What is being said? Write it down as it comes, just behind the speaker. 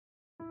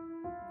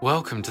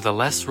Welcome to the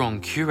Less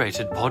Wrong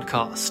Curated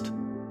podcast.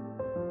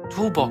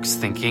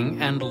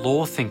 Toolbox-thinking and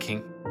Law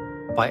Thinking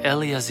by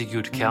Eliezer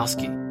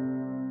Yudkowsky.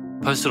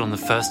 Posted on the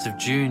 1st of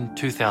June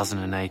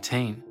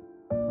 2018.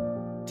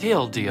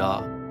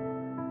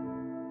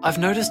 TLDR. I've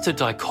noticed a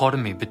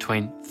dichotomy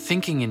between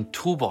thinking in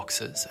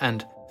toolboxes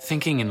and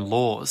thinking in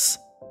laws.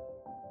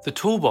 The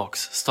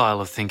toolbox style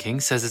of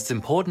thinking says it's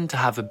important to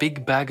have a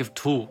big bag of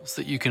tools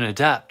that you can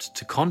adapt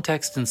to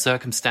context and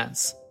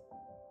circumstance.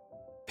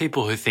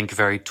 People who think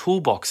very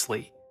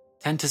toolboxly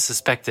tend to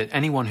suspect that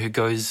anyone who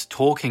goes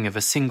talking of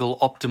a single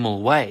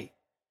optimal way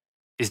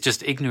is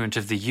just ignorant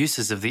of the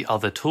uses of the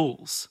other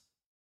tools.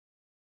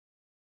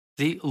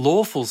 The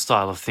lawful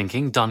style of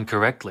thinking, done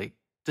correctly,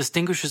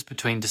 distinguishes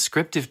between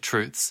descriptive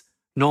truths,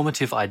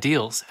 normative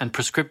ideals, and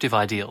prescriptive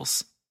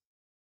ideals.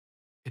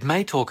 It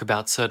may talk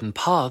about certain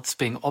paths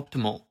being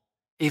optimal,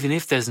 even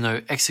if there's no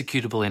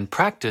executable in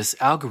practice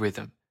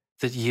algorithm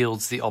that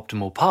yields the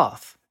optimal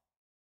path.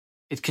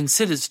 It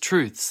considers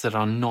truths that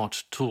are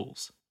not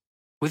tools.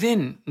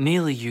 Within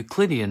nearly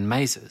Euclidean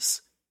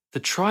mazes,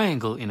 the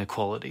triangle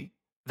inequality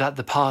that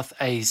the path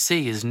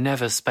AC is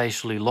never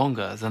spatially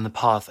longer than the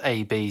path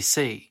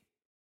ABC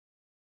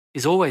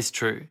is always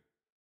true,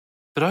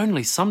 but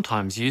only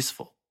sometimes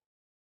useful.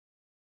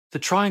 The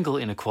triangle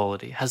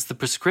inequality has the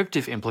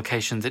prescriptive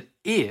implication that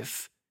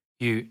if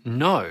you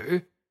know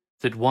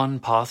that one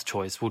path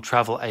choice will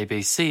travel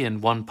ABC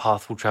and one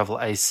path will travel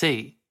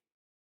AC,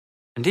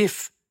 and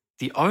if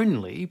the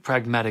only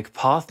pragmatic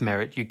path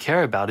merit you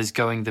care about is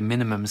going the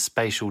minimum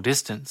spatial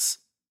distance,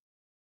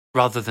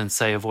 rather than,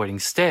 say, avoiding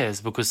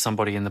stairs because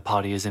somebody in the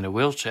party is in a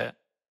wheelchair,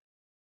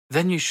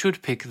 then you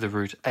should pick the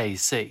route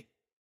AC.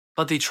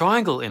 But the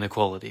triangle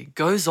inequality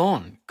goes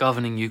on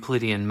governing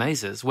Euclidean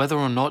mazes whether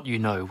or not you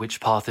know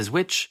which path is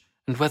which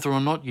and whether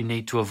or not you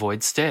need to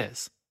avoid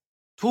stairs.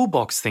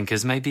 Toolbox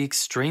thinkers may be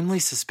extremely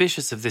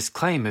suspicious of this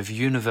claim of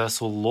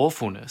universal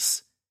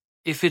lawfulness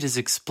if it is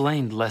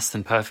explained less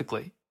than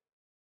perfectly,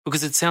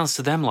 because it sounds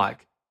to them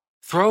like,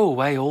 throw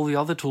away all the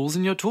other tools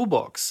in your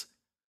toolbox.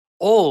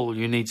 All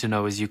you need to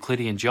know is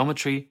Euclidean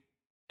geometry,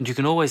 and you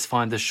can always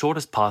find the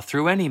shortest path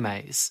through any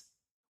maze,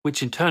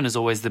 which in turn is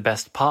always the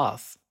best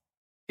path.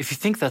 If you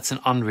think that's an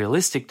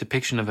unrealistic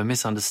depiction of a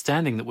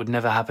misunderstanding that would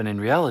never happen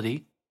in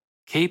reality,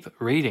 keep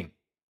reading.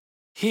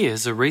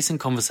 Here's a recent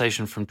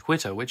conversation from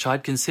Twitter which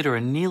I'd consider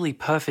a nearly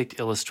perfect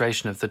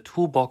illustration of the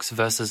toolbox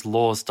versus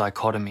laws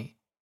dichotomy.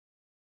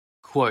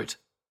 Quote,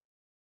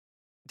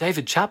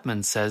 David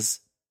Chapman says,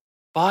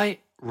 by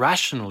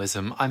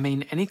rationalism, I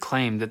mean any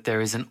claim that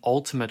there is an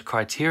ultimate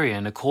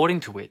criterion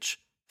according to which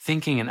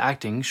thinking and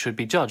acting should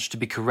be judged to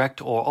be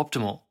correct or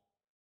optimal.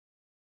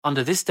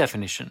 Under this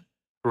definition,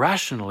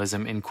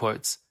 rationalism, in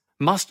quotes,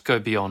 must go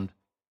beyond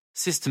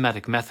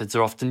systematic methods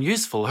are often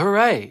useful,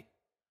 hooray!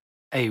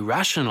 A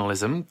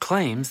rationalism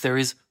claims there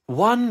is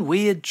one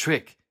weird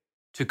trick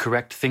to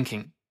correct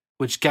thinking,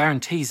 which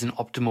guarantees an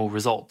optimal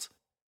result.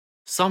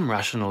 Some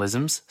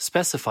rationalisms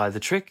specify the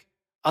trick,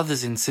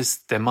 others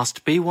insist there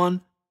must be one,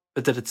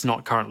 but that it's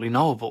not currently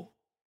knowable.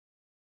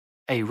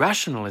 A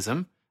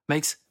rationalism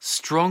makes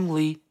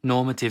strongly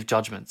normative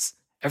judgments.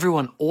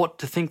 Everyone ought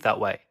to think that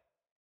way.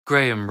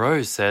 Graham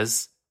Rose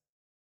says,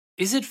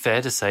 is it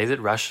fair to say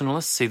that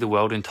rationalists see the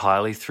world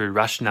entirely through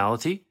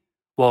rationality,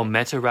 while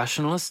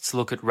meta-rationalists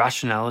look at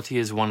rationality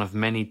as one of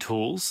many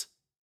tools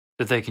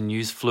that they can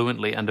use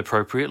fluently and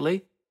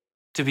appropriately,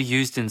 to be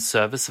used in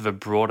service of a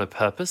broader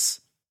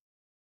purpose?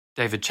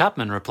 David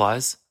Chapman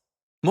replies,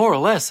 more or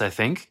less, I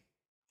think,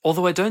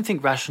 although I don't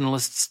think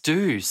rationalists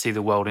do see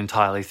the world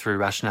entirely through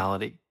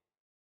rationality.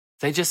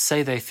 They just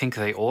say they think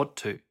they ought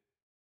to.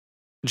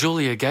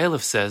 Julia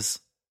Galiff says,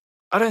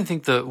 I don't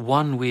think the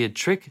one weird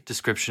trick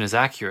description is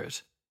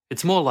accurate.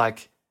 It's more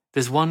like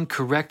there's one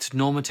correct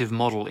normative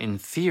model in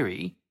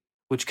theory,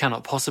 which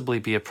cannot possibly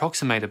be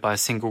approximated by a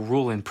single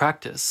rule in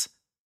practice,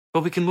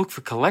 but we can look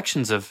for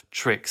collections of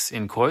tricks,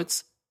 in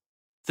quotes,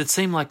 that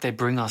seem like they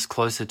bring us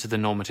closer to the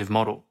normative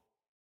model.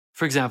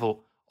 For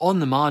example, on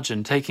the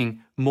margin,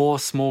 taking more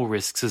small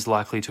risks is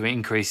likely to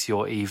increase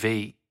your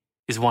EV,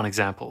 is one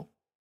example.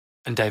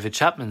 And David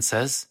Chapman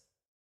says,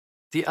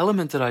 the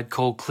element that I'd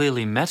call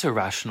clearly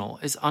meta-rational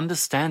is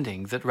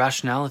understanding that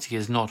rationality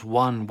is not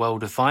one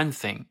well-defined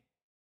thing,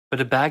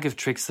 but a bag of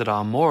tricks that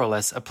are more or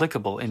less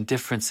applicable in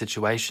different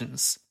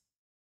situations.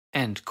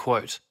 End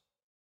quote.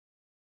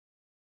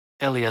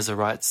 Eliezer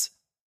writes,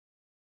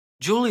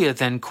 Julia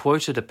then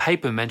quoted a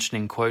paper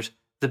mentioning, quote,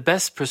 the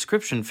best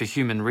prescription for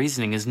human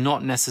reasoning is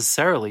not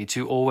necessarily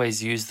to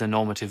always use the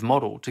normative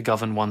model to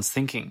govern one's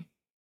thinking.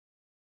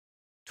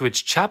 To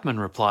which Chapman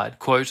replied,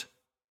 quote,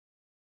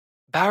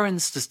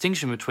 Barron's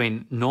distinction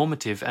between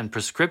normative and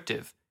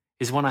prescriptive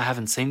is one I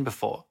haven't seen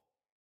before.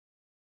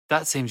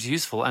 That seems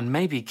useful and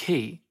may be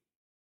key.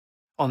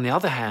 On the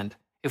other hand,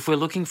 if we're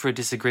looking for a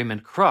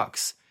disagreement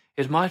crux,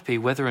 it might be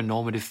whether a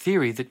normative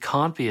theory that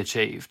can't be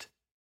achieved,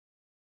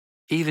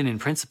 even in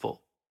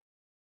principle,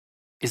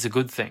 is a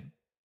good thing.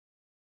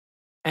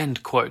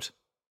 End quote.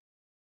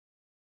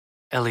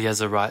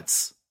 Eliezer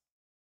writes,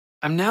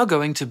 I'm now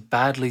going to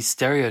badly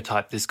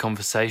stereotype this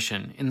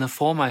conversation in the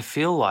form I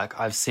feel like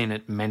I've seen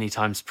it many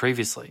times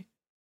previously,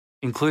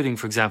 including,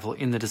 for example,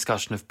 in the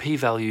discussion of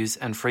p-values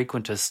and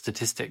frequentist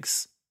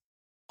statistics.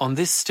 On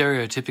this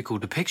stereotypical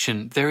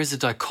depiction, there is a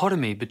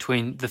dichotomy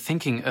between the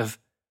thinking of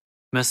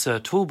Monsieur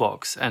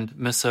Toolbox and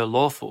Monsieur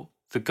Lawful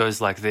that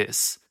goes like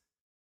this.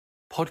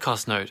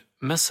 Podcast note,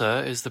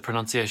 Monsieur is the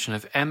pronunciation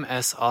of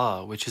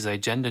MSR, which is a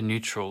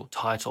gender-neutral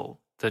title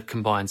that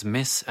combines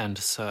Miss and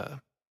Sir.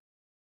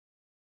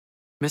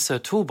 Monsieur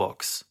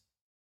Toolbox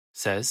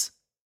says,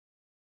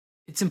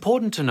 it's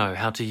important to know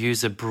how to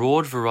use a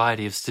broad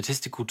variety of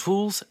statistical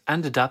tools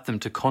and adapt them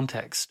to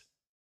context.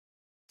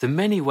 The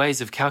many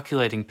ways of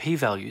calculating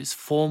p-values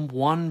form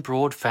one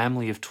broad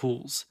family of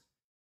tools.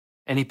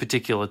 Any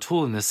particular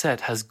tool in the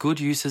set has good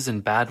uses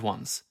and bad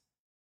ones,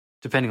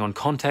 depending on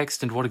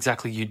context and what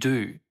exactly you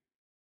do.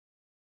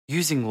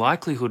 Using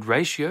likelihood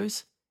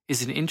ratios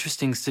is an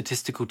interesting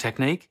statistical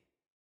technique,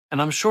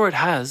 and I'm sure it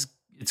has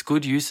its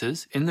good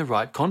uses in the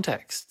right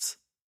contexts.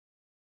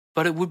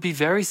 But it would be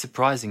very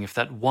surprising if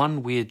that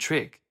one weird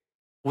trick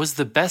was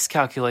the best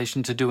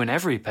calculation to do in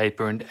every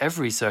paper and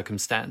every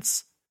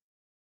circumstance.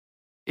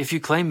 If you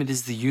claim it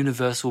is the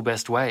universal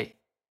best way,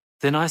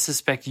 then I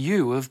suspect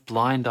you of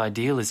blind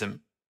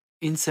idealism,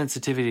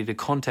 insensitivity to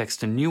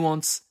context and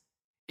nuance,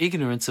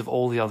 ignorance of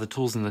all the other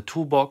tools in the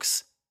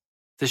toolbox,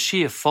 the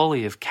sheer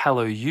folly of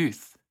callow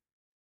youth.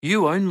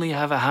 You only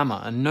have a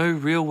hammer and no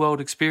real-world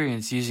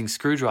experience using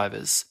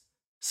screwdrivers,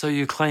 so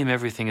you claim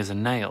everything is a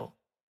nail.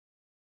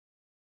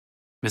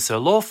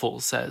 Mr.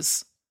 Lawful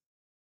says,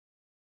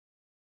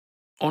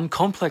 on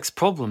complex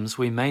problems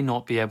we may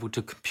not be able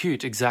to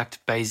compute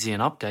exact Bayesian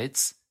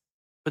updates,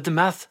 but the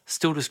math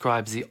still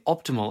describes the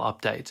optimal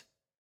update,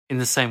 in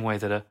the same way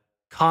that a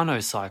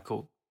Carnot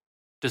cycle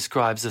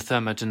describes a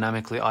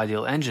thermodynamically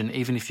ideal engine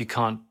even if you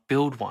can't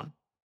build one.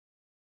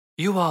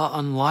 You are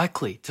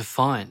unlikely to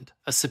find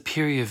a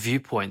superior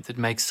viewpoint that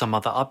makes some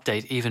other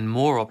update even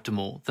more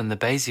optimal than the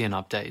Bayesian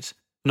update,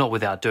 not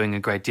without doing a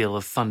great deal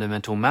of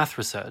fundamental math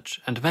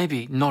research, and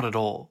maybe not at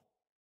all.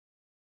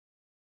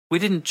 We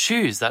didn't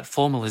choose that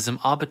formalism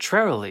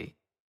arbitrarily.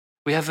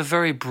 We have a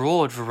very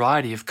broad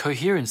variety of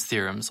coherence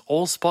theorems,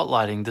 all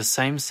spotlighting the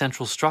same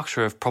central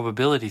structure of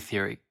probability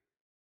theory,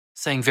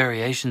 saying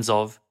variations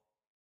of,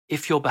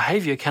 if your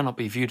behavior cannot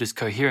be viewed as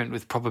coherent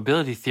with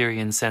probability theory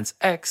in sense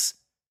X,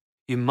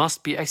 you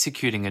must be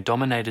executing a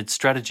dominated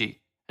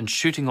strategy and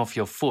shooting off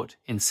your foot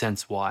in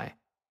sense Y.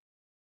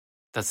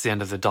 That's the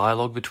end of the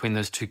dialogue between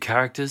those two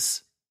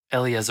characters.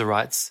 Eliezer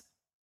writes,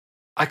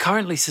 I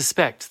currently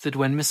suspect that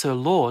when Mr.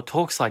 Law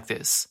talks like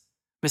this,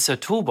 Mr.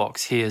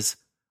 Toolbox hears,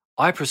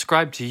 I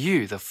prescribe to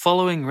you the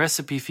following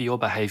recipe for your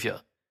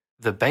behavior,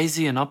 the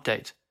Bayesian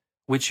update,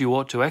 which you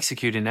ought to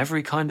execute in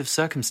every kind of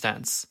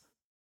circumstance.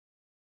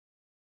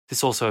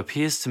 This also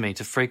appears to me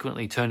to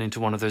frequently turn into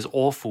one of those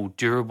awful,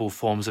 durable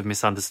forms of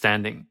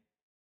misunderstanding.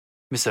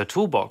 Mr.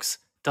 Toolbox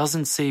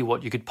doesn't see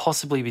what you could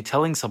possibly be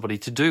telling somebody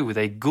to do with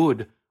a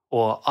good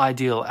or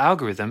ideal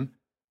algorithm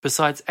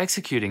besides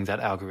executing that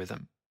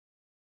algorithm.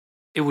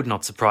 It would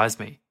not surprise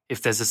me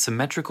if there's a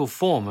symmetrical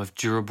form of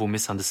durable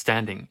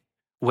misunderstanding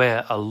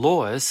where a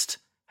lawist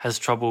has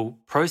trouble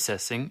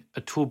processing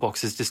a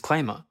toolbox's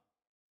disclaimer.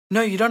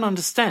 No, you don't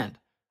understand.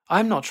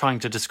 I'm not trying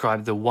to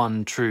describe the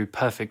one true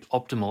perfect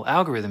optimal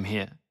algorithm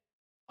here.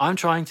 I'm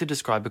trying to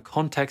describe a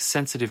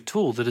context-sensitive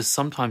tool that is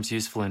sometimes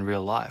useful in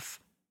real life.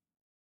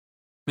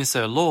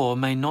 Mr. Law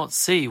may not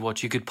see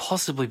what you could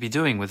possibly be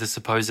doing with a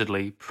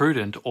supposedly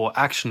prudent or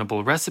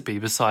actionable recipe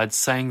besides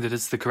saying that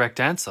it's the correct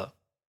answer,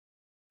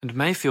 and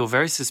may feel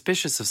very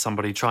suspicious of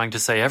somebody trying to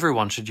say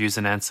everyone should use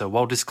an answer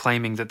while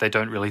disclaiming that they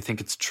don't really think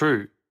it's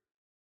true.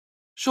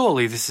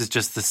 Surely this is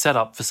just the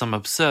setup for some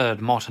absurd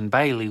Mott and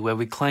Bailey where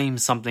we claim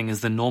something is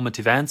the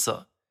normative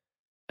answer,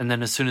 and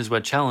then as soon as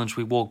we're challenged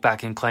we walk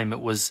back and claim it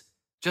was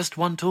just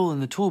one tool in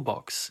the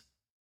toolbox.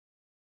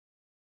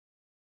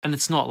 And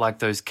it's not like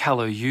those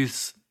callow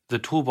youths the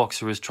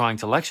toolboxer is trying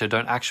to lecture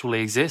don't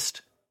actually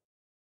exist.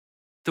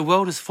 The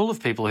world is full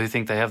of people who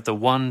think they have the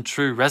one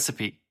true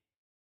recipe,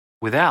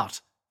 without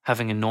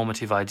having a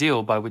normative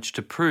ideal by which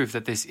to prove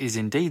that this is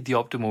indeed the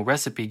optimal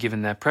recipe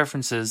given their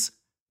preferences,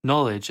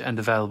 knowledge, and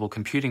available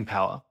computing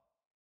power.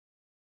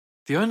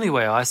 The only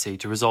way I see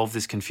to resolve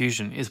this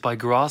confusion is by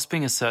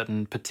grasping a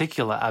certain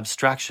particular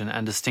abstraction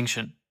and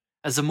distinction,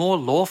 as a more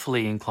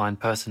lawfully inclined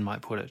person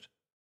might put it.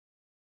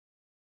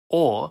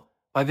 Or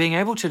by being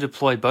able to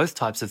deploy both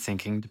types of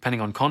thinking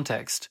depending on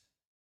context,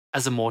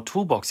 as a more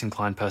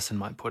toolbox-inclined person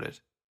might put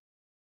it.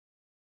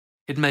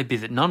 It may be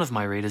that none of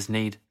my readers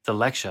need the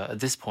lecture at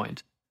this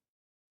point,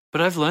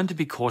 but I've learned to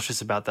be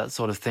cautious about that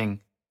sort of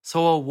thing,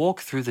 so I'll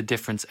walk through the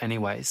difference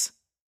anyways.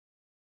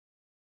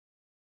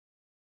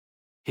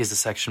 Here's a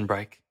section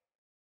break.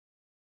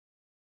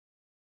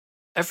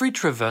 Every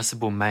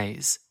traversable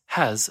maze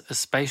has a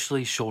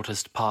spatially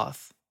shortest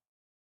path,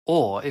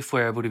 or, if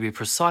we're able to be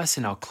precise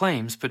in our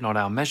claims but not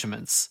our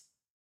measurements,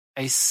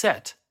 a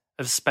set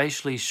of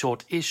spatially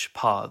short-ish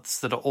paths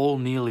that are all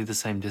nearly the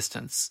same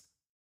distance.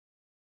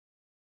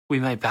 We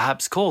may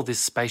perhaps call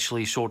this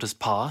spatially shortest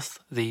path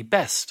the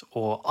best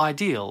or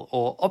ideal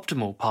or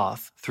optimal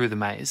path through the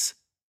maze,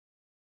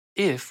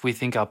 if we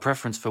think our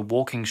preference for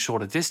walking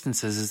shorter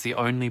distances is the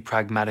only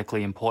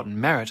pragmatically important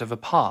merit of a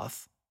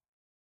path.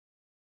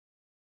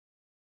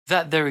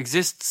 That there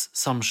exists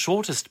some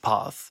shortest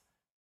path,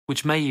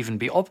 which may even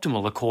be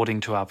optimal according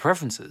to our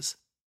preferences,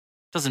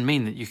 doesn't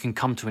mean that you can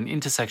come to an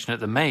intersection at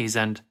the maze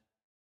and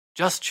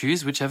just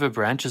choose whichever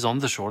branch is on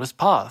the shortest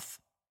path.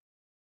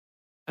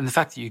 And the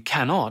fact that you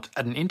cannot,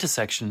 at an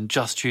intersection,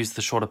 just choose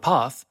the shorter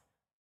path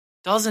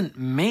doesn't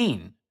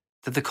mean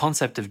that the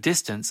concept of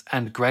distance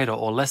and greater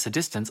or lesser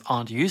distance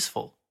aren't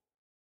useful.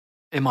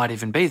 It might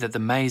even be that the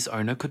maze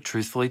owner could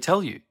truthfully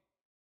tell you,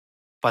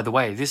 by the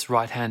way, this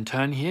right-hand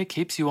turn here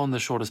keeps you on the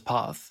shortest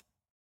path,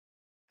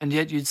 and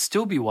yet you'd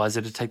still be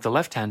wiser to take the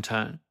left-hand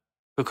turn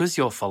because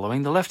you're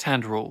following the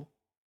left-hand rule,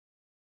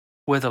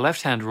 where the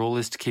left-hand rule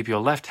is to keep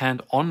your left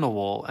hand on the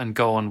wall and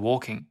go on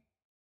walking,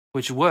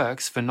 which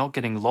works for not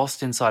getting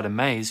lost inside a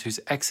maze whose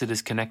exit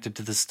is connected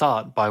to the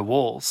start by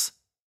walls.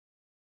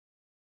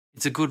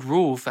 It's a good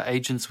rule for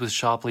agents with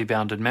sharply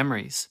bounded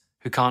memories,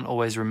 who can't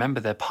always remember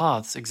their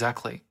paths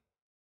exactly.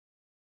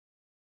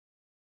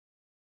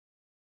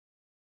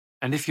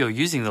 And if you're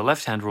using the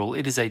left-hand rule,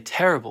 it is a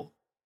terrible,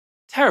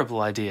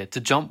 terrible idea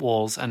to jump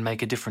walls and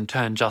make a different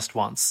turn just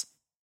once,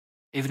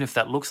 even if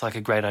that looks like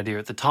a great idea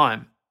at the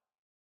time,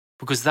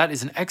 because that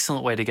is an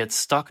excellent way to get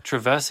stuck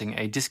traversing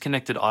a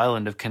disconnected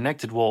island of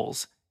connected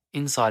walls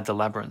inside the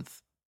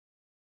labyrinth.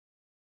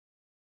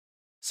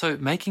 So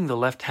making the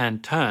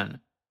left-hand turn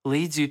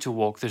leads you to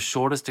walk the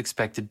shortest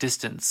expected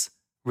distance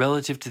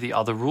relative to the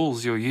other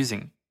rules you're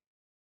using.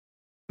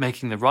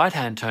 Making the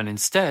right-hand turn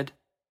instead,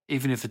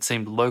 even if it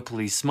seemed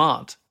locally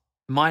smart,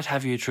 might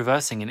have you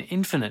traversing an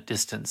infinite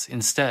distance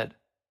instead.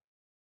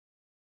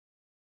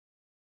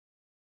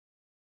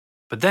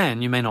 But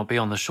then you may not be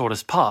on the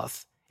shortest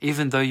path,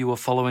 even though you are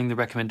following the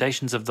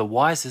recommendations of the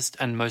wisest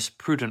and most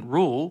prudent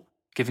rule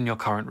given your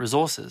current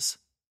resources.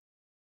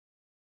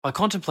 By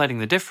contemplating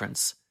the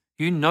difference,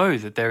 you know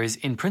that there is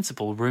in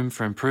principle room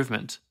for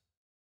improvement.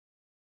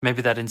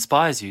 Maybe that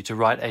inspires you to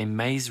write a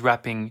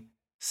maze-wrapping,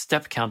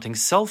 step-counting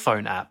cell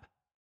phone app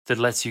that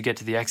lets you get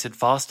to the exit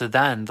faster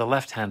than the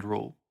left-hand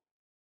rule.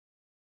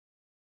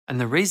 And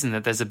the reason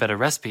that there's a better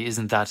recipe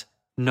isn't that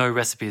no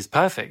recipe is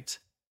perfect.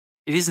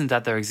 It isn't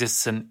that there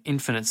exists an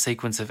infinite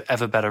sequence of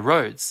ever better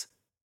roads.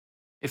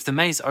 If the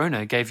maze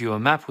owner gave you a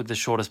map with the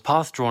shortest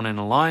path drawn in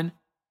a line,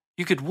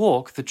 you could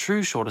walk the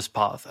true shortest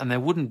path and there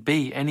wouldn't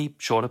be any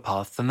shorter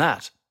path than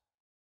that.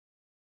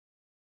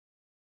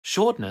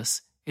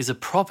 Shortness is a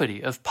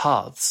property of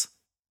paths.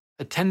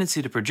 A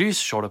tendency to produce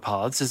shorter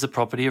paths is a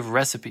property of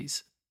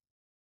recipes.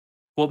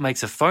 What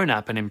makes a phone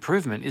app an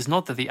improvement is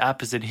not that the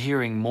app is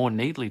adhering more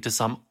neatly to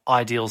some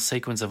ideal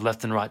sequence of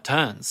left and right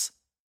turns.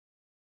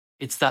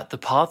 It's that the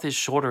path is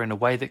shorter in a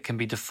way that can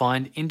be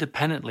defined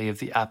independently of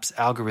the app's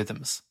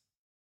algorithms.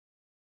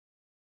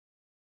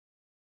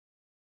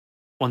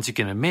 Once you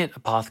can admit a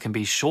path can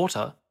be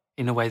shorter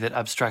in a way that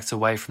abstracts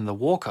away from the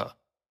walker,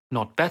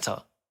 not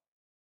better,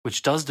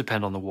 which does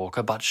depend on the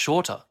walker, but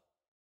shorter,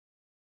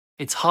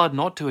 it's hard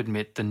not to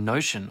admit the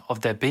notion of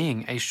there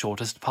being a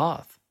shortest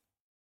path.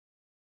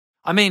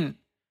 I mean,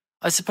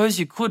 I suppose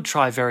you could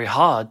try very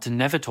hard to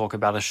never talk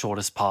about a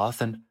shortest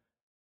path and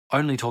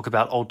only talk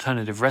about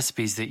alternative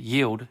recipes that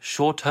yield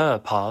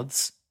shorter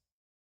paths.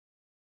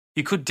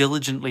 You could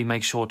diligently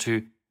make sure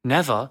to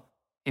never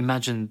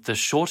imagine the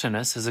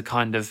shorterness as a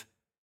kind of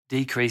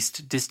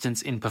decreased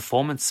distance in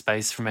performance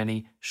space from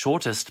any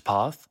shortest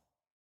path.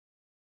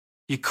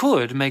 You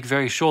could make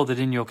very sure that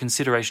in your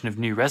consideration of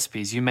new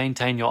recipes you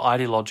maintain your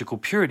ideological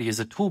purity as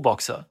a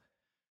toolboxer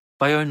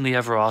by only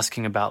ever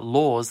asking about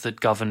laws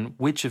that govern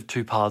which of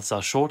two paths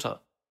are shorter,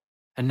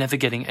 and never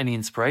getting any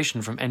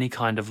inspiration from any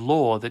kind of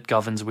law that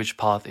governs which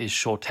path is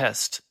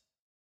shortest.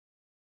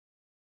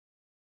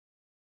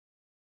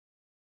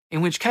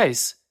 In which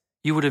case,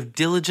 you would have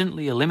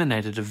diligently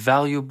eliminated a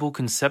valuable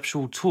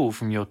conceptual tool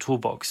from your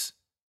toolbox.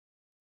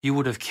 You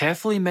would have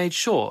carefully made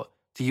sure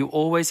that you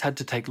always had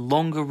to take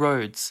longer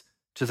roads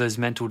to those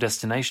mental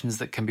destinations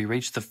that can be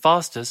reached the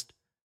fastest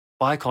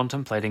by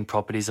contemplating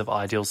properties of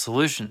ideal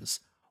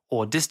solutions,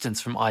 or distance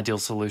from ideal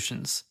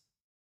solutions.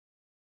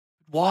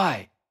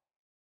 Why?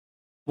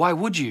 Why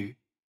would you?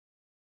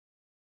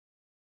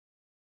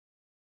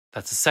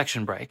 That's a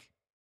section break.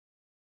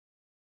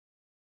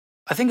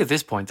 I think at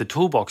this point the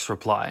toolbox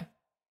reply,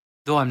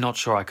 though I'm not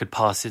sure I could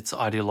pass its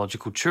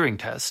ideological Turing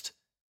test,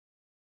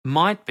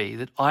 might be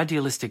that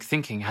idealistic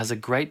thinking has a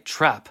great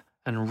trap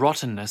and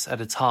rottenness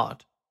at its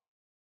heart.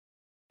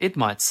 It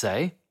might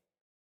say,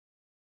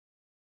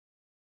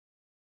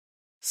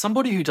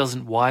 somebody who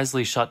doesn't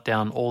wisely shut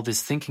down all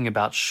this thinking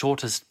about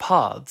shortest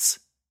paths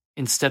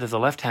instead of the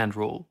left-hand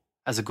rule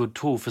as a good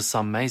tool for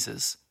some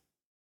mazes,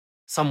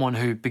 someone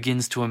who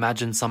begins to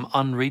imagine some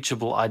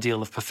unreachable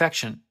ideal of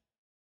perfection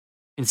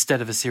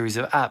instead of a series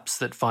of apps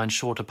that find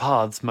shorter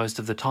paths most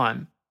of the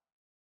time,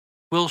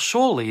 will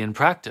surely in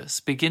practice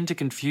begin to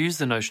confuse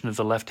the notion of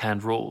the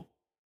left-hand rule,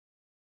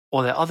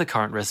 or their other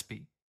current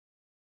recipe,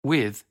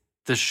 with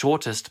the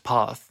shortest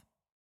path.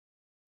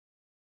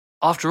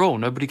 After all,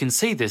 nobody can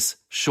see this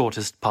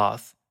shortest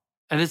path,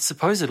 and it's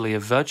supposedly a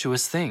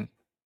virtuous thing.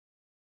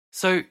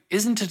 So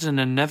isn't it an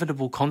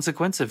inevitable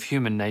consequence of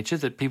human nature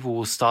that people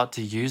will start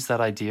to use that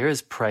idea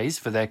as praise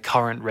for their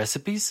current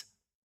recipes?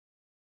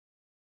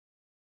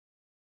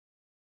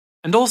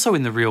 And also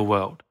in the real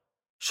world,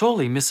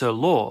 surely Miss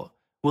Law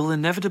will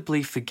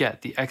inevitably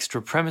forget the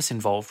extra premise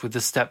involved with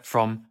the step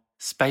from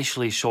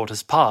spatially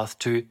shortest path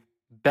to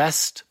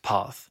best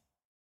path.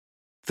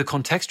 The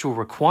contextual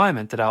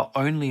requirement that our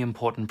only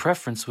important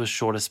preference was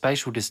shorter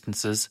spatial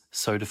distances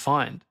so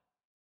defined.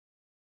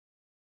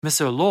 Miss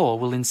Law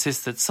will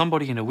insist that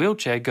somebody in a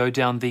wheelchair go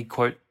down the,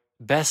 quote,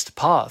 best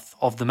path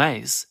of the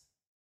maze,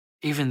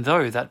 even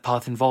though that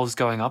path involves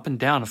going up and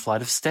down a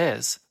flight of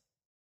stairs.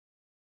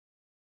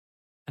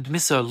 And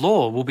Miss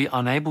Law will be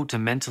unable to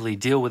mentally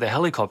deal with a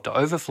helicopter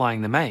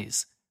overflying the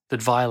maze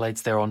that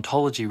violates their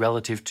ontology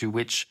relative to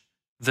which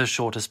the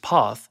shortest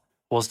path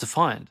was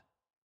defined.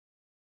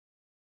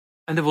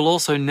 And it will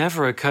also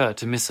never occur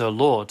to Miss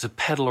Law to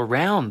pedal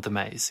around the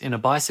maze in a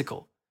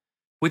bicycle,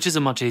 which is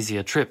a much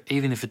easier trip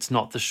even if it's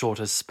not the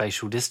shortest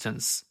spatial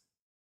distance.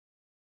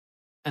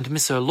 And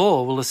Miss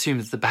Law will assume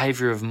that the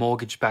behaviour of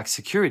mortgage-backed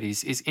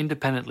securities is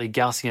independently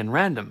Gaussian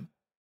random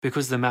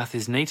because the math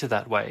is neater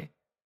that way,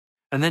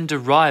 and then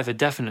derive a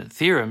definite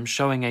theorem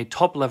showing a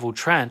top-level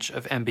tranche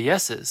of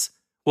MBSs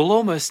will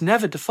almost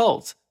never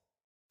default,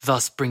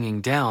 thus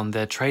bringing down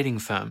their trading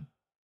firm.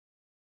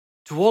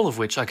 To all of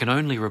which I can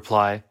only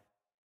reply,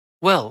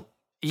 well,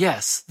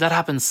 yes, that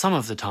happens some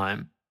of the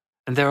time,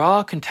 and there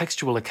are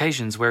contextual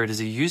occasions where it is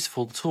a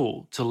useful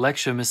tool to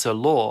lecture Miss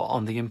Law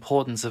on the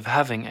importance of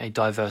having a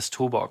diverse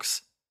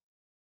toolbox.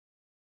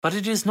 But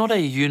it is not a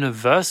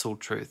universal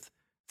truth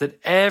that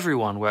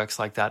everyone works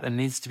like that and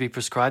needs to be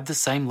prescribed the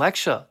same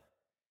lecture.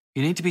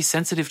 You need to be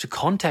sensitive to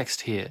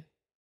context here.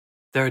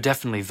 There are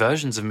definitely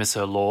versions of Miss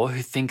Law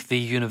who think the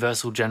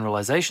universal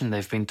generalization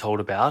they've been told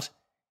about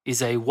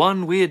is a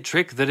one weird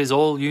trick that is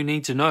all you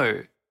need to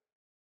know.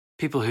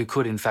 People who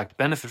could in fact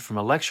benefit from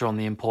a lecture on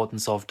the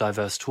importance of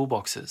diverse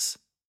toolboxes.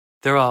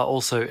 There are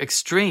also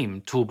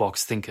extreme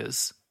toolbox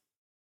thinkers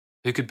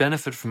who could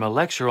benefit from a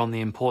lecture on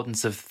the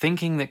importance of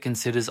thinking that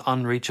considers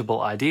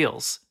unreachable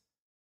ideals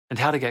and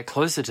how to get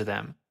closer to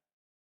them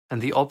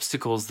and the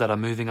obstacles that are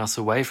moving us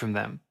away from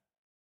them.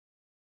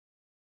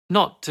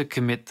 Not to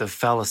commit the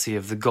fallacy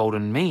of the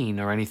golden mean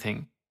or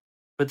anything,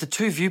 but the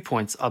two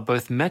viewpoints are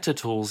both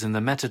meta-tools in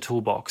the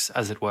meta-toolbox,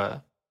 as it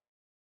were.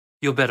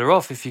 You're better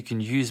off if you can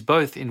use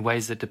both in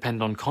ways that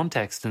depend on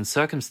context and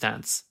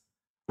circumstance,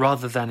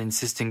 rather than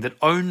insisting that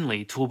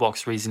only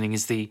toolbox reasoning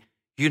is the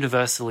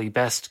universally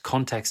best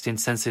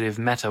context-insensitive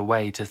meta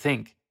way to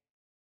think.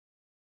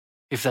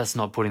 If that's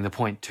not putting the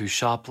point too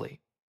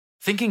sharply.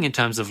 Thinking in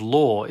terms of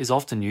law is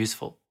often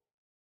useful.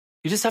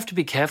 You just have to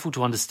be careful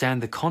to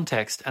understand the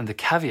context and the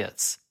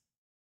caveats.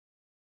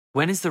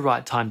 When is the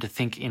right time to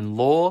think in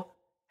law,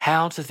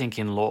 how to think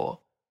in law,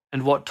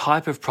 and what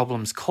type of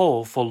problems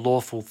call for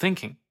lawful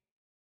thinking?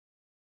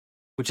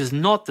 Which is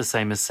not the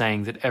same as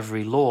saying that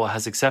every law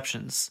has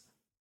exceptions.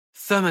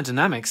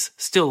 Thermodynamics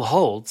still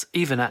holds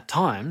even at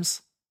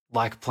times,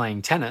 like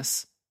playing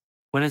tennis,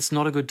 when it's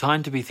not a good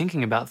time to be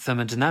thinking about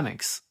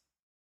thermodynamics.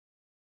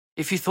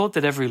 If you thought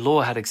that every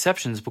law had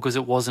exceptions because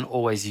it wasn't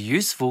always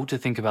useful to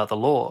think about the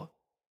law,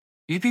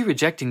 you'd be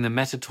rejecting the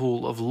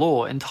meta-tool of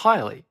law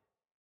entirely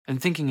and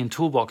thinking in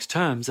toolbox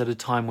terms at a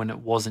time when it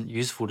wasn't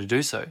useful to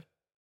do so.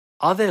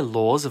 Are there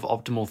laws of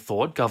optimal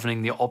thought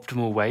governing the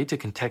optimal way to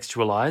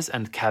contextualize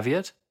and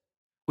caveat,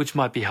 which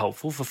might be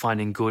helpful for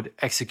finding good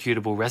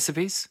executable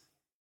recipes?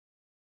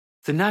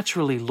 The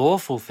naturally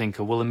lawful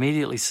thinker will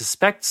immediately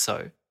suspect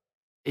so,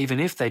 even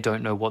if they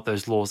don't know what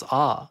those laws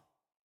are.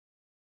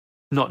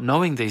 Not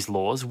knowing these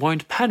laws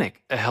won't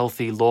panic a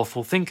healthy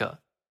lawful thinker.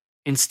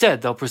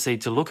 Instead, they'll proceed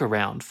to look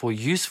around for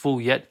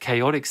useful yet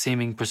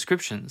chaotic-seeming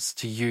prescriptions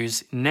to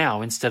use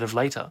now instead of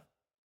later,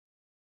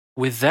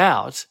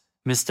 without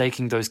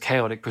mistaking those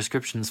chaotic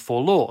prescriptions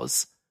for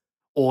laws,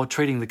 or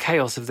treating the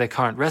chaos of their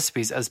current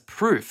recipes as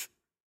proof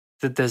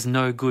that there's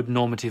no good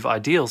normative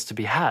ideals to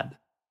be had.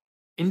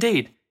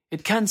 Indeed,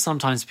 it can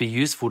sometimes be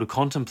useful to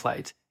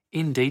contemplate,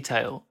 in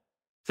detail,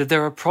 that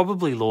there are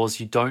probably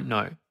laws you don't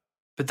know,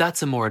 but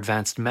that's a more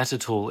advanced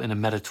meta-tool in a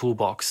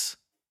meta-toolbox,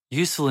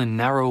 useful in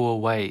narrower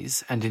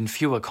ways and in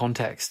fewer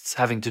contexts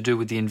having to do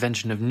with the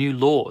invention of new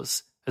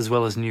laws as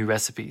well as new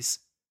recipes,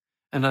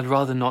 and I'd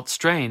rather not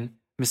strain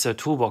Mr.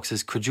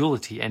 Toolbox's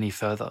credulity any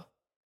further.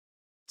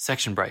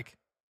 Section break.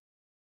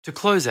 To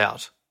close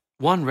out,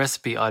 one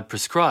recipe I'd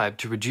prescribe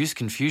to reduce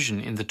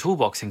confusion in the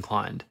toolbox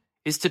inclined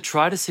is to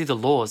try to see the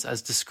laws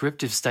as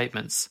descriptive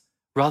statements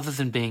rather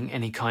than being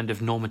any kind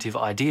of normative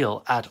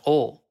ideal at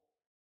all.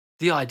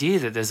 The idea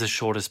that there's a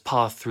shortest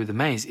path through the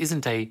maze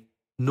isn't a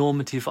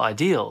normative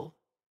ideal.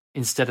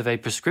 Instead of a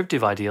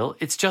prescriptive ideal,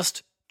 it's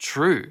just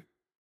true.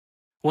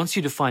 Once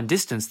you define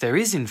distance, there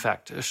is in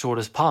fact a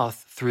shortest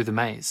path through the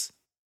maze.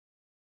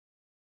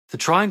 The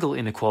triangle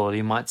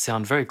inequality might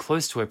sound very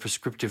close to a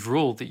prescriptive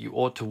rule that you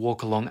ought to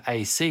walk along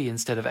AC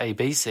instead of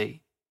ABC.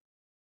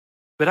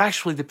 But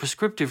actually the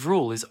prescriptive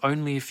rule is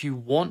only if you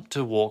want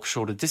to walk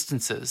shorter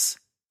distances,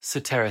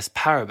 ceteris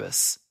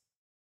paribus.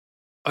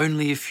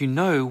 Only if you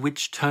know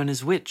which turn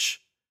is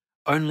which,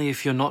 only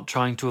if you're not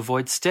trying to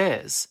avoid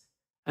stairs,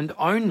 and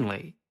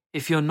only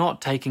if you're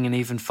not taking an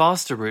even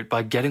faster route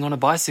by getting on a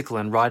bicycle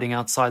and riding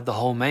outside the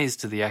whole maze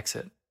to the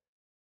exit.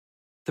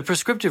 The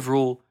prescriptive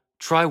rule,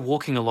 try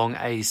walking along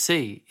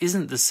AC,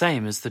 isn't the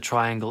same as the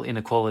triangle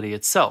inequality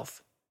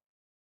itself,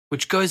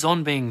 which goes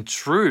on being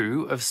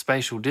true of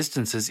spatial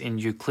distances in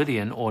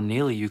Euclidean or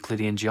nearly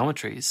Euclidean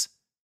geometries.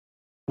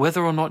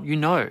 Whether or not you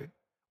know,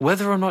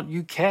 whether or not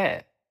you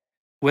care,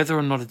 whether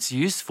or not it's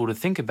useful to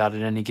think about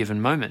at any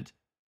given moment,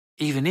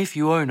 even if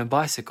you own a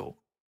bicycle.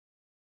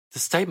 The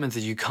statement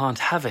that you can't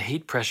have a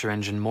heat pressure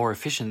engine more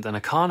efficient than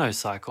a Carnot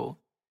cycle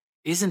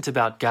isn't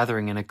about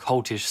gathering in a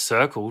cultish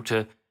circle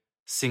to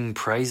sing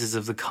praises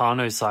of the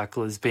Carnot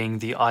cycle as being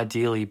the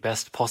ideally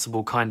best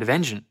possible kind of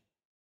engine.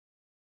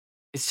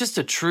 It's just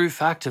a true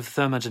fact of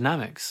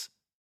thermodynamics.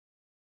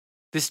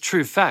 This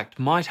true fact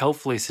might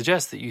helpfully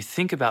suggest that you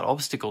think about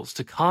obstacles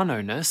to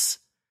Carnot-ness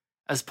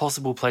as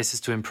possible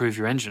places to improve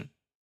your engine.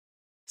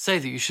 Say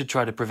that you should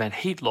try to prevent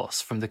heat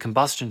loss from the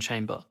combustion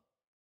chamber,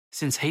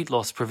 since heat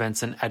loss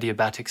prevents an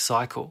adiabatic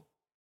cycle.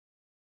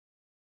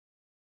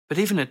 But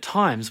even at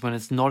times when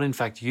it's not in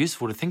fact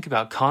useful to think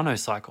about Carnot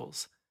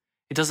cycles,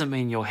 it doesn't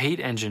mean your heat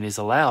engine is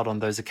allowed on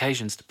those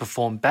occasions to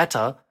perform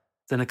better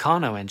than a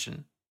Carnot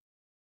engine.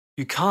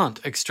 You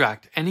can't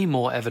extract any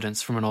more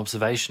evidence from an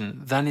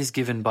observation than is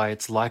given by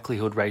its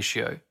likelihood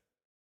ratio.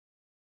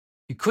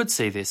 You could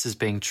see this as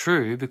being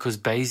true because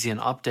Bayesian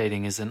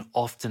updating is an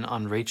often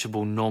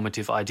unreachable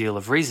normative ideal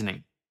of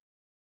reasoning,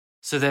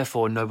 so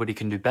therefore nobody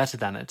can do better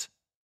than it.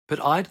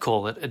 But I'd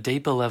call it a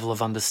deeper level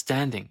of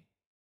understanding,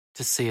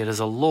 to see it as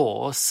a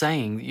law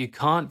saying that you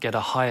can't get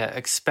a higher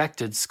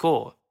expected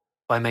score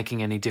by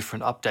making any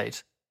different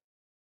update.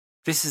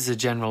 This is a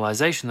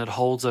generalization that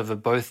holds over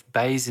both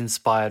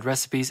Bayes-inspired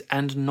recipes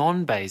and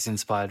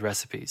non-Bayes-inspired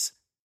recipes.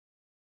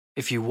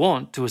 If you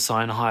want to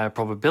assign a higher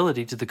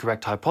probability to the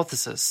correct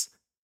hypothesis,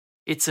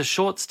 it's a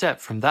short step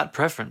from that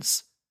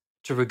preference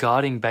to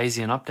regarding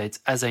Bayesian updates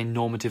as a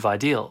normative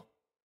ideal.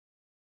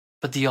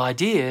 But the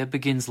idea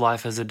begins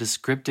life as a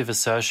descriptive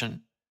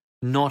assertion,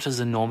 not as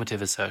a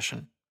normative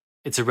assertion.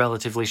 It's a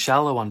relatively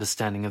shallow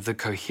understanding of the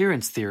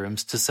coherence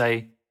theorems to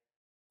say,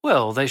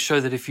 well, they show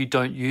that if you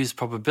don't use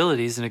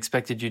probabilities and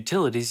expected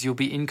utilities, you'll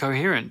be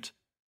incoherent,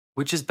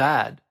 which is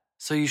bad,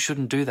 so you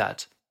shouldn't do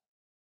that.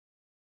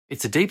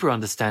 It's a deeper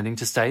understanding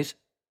to state,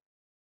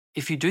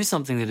 if you do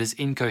something that is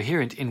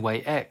incoherent in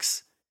way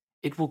X,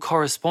 it will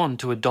correspond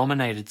to a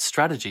dominated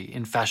strategy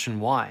in fashion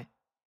Y.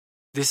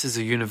 This is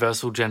a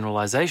universal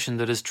generalization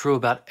that is true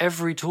about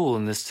every tool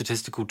in the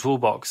statistical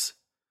toolbox,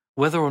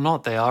 whether or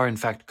not they are in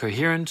fact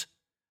coherent,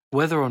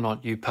 whether or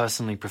not you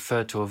personally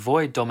prefer to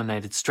avoid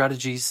dominated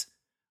strategies,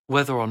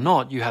 whether or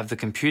not you have the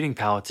computing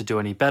power to do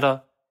any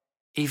better,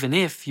 even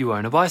if you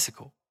own a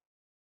bicycle.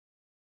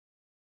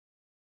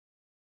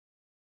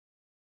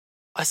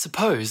 I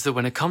suppose that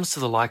when it comes to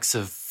the likes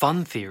of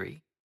fun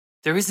theory,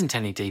 there isn't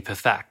any deeper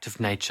fact of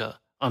nature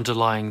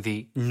underlying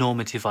the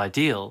normative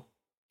ideal,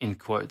 in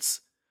quotes,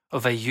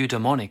 of a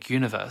eudaimonic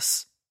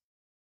universe.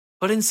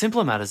 But in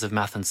simpler matters of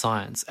math and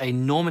science, a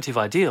normative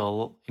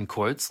ideal, in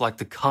quotes, like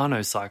the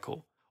Carnot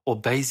cycle or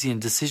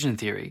Bayesian decision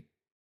theory,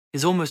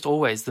 is almost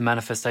always the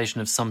manifestation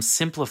of some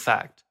simpler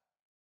fact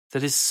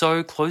that is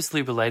so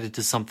closely related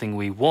to something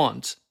we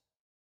want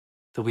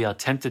that we are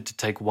tempted to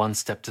take one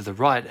step to the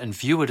right and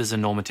view it as a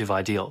normative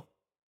ideal.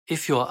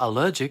 If you're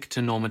allergic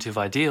to normative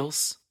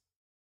ideals,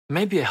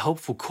 maybe a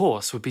helpful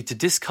course would be to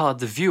discard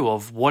the view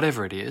of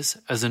whatever it is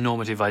as a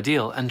normative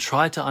ideal and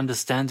try to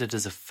understand it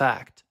as a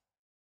fact.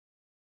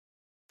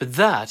 But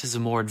that is a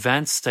more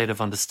advanced state of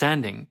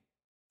understanding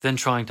than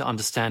trying to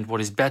understand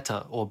what is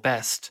better or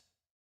best.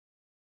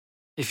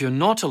 If you're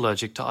not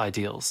allergic to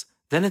ideals,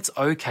 then it's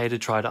okay to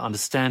try to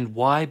understand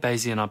why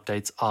Bayesian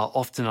updates are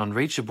often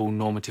unreachable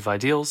normative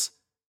ideals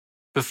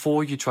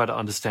before you try to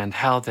understand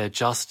how they're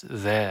just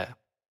there.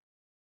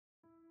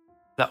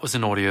 That was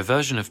an audio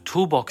version of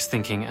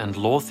Toolbox-thinking and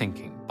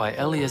Law-thinking by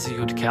Eliezer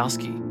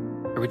Yudkowsky,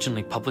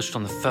 originally published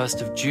on the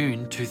 1st of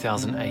June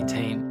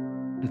 2018,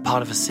 and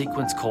part of a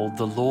sequence called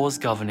The Laws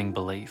Governing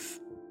Belief.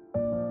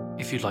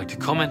 If you'd like to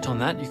comment on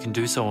that, you can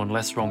do so on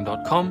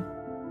lesswrong.com.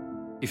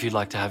 If you'd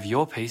like to have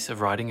your piece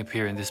of writing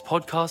appear in this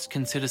podcast,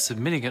 consider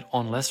submitting it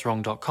on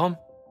lesswrong.com,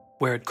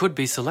 where it could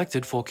be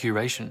selected for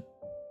curation.